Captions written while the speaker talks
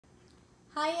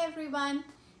Hi everyone!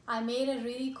 I made a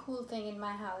really cool thing in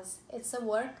my house. It's a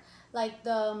work like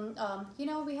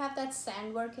we have that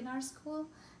sand work in our school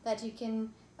that you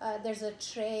can, there's a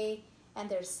tray and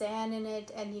there's sand in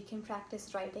it and you can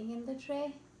practice writing in the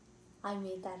tray. I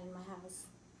made that in my house.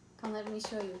 Come, let me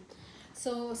show you.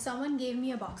 So someone gave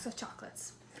me a box of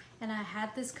chocolates and I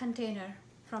had this container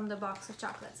from the box of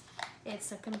chocolates.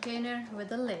 It's a container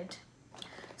with a lid.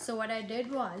 So what I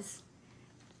did was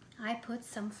I put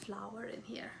some flour in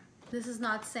here. This is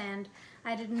not sand.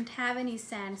 I didn't have any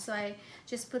sand, so I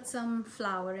just put some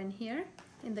flour in here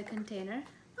in the container.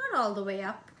 Not all the way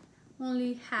up,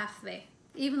 only halfway,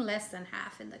 even less than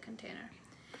half in the container.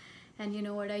 And you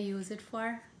know what I use it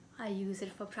for? I use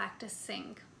it for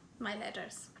practicing my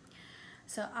letters.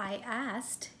 So I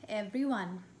asked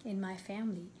everyone in my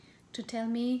family to tell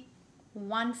me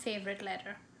one favorite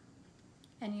letter.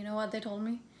 And you know what they told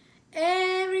me?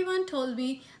 Everyone told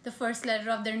me the first letter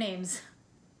of their names.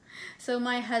 So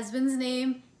my husband's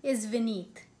name is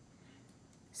Vineet.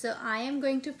 So I am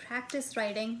going to practice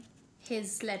writing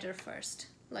his letter first.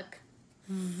 Look,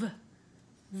 V,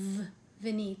 V,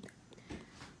 Vineet.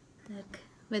 Look,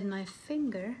 with my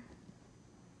finger,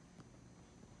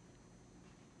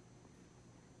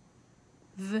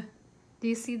 V. Do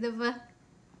you see the V?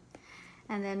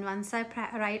 And then once I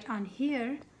write on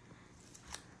here,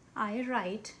 I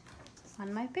write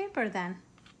on my paper then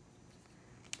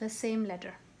the same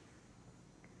letter,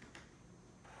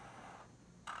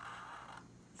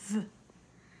 V.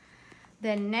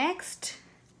 Then next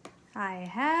I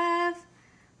have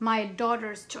my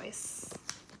daughter's choice.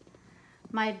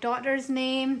 My daughter's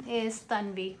name is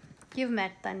Tanvi. You've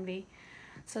met Tanvi.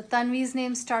 So Tanvi's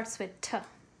name starts with T.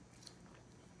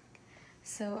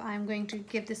 So I'm going to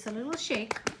give this a little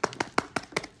shake.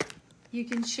 You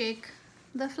can shake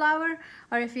the flour,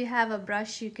 or if you have a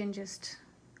brush, you can just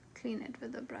clean it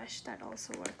with a brush. That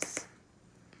also works.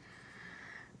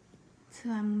 So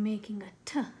I'm making a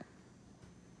T.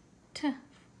 T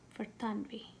for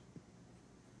Tanvi.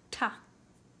 Ta.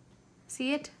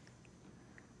 See it?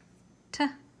 T.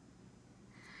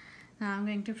 Now I'm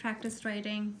going to practice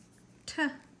writing T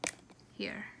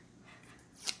here.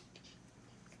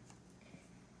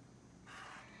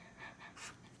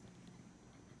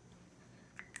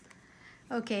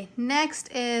 Okay, next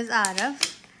is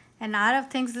Arav, and Arav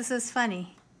thinks this is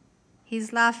funny.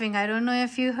 He's laughing. I don't know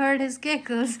if you heard his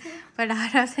giggles, but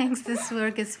Arav thinks this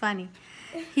work is funny.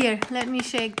 Here, let me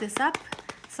shake this up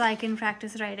so I can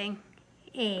practice writing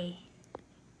A.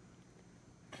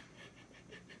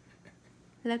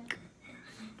 Look.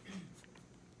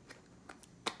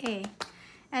 A.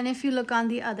 And if you look on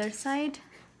the other side,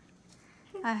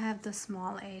 I have the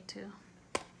small a too.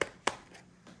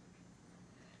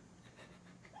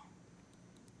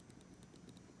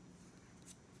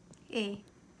 A.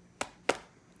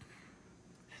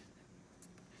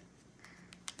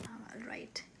 Now I'll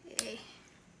write A.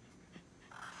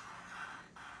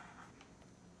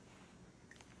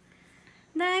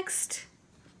 Next,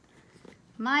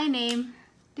 my name.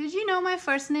 Did you know my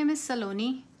first name is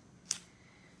Saloni?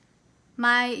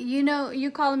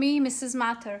 You call me Mrs.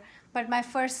 Mathur, but my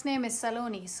first name is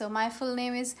Saloni. So my full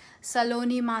name is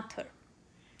Saloni Mathur.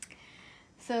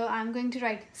 So I'm going to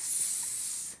write S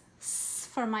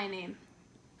for my name.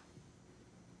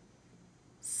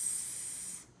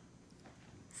 S.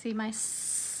 See my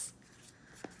S?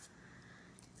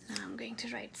 Now I'm going to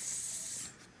write S.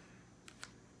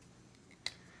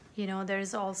 You know,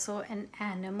 there's also an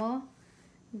animal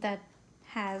that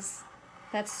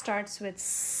starts with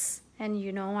S, and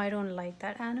you know I don't like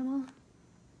that animal.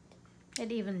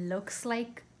 It even looks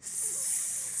like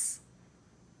S.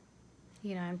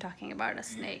 You know, I'm talking about a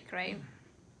snake, right?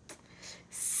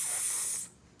 S.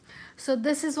 So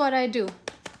this is what I do.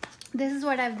 This is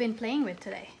what I've been playing with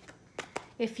today.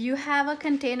 If you have a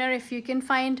container, if you can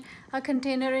find a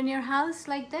container in your house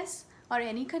like this, or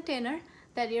any container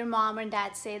that your mom and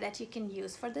dad say that you can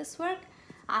use for this work,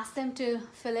 ask them to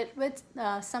fill it with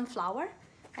some flour,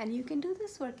 and you can do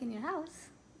this work in your house.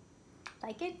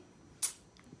 Like it?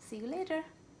 See you later.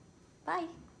 Bye.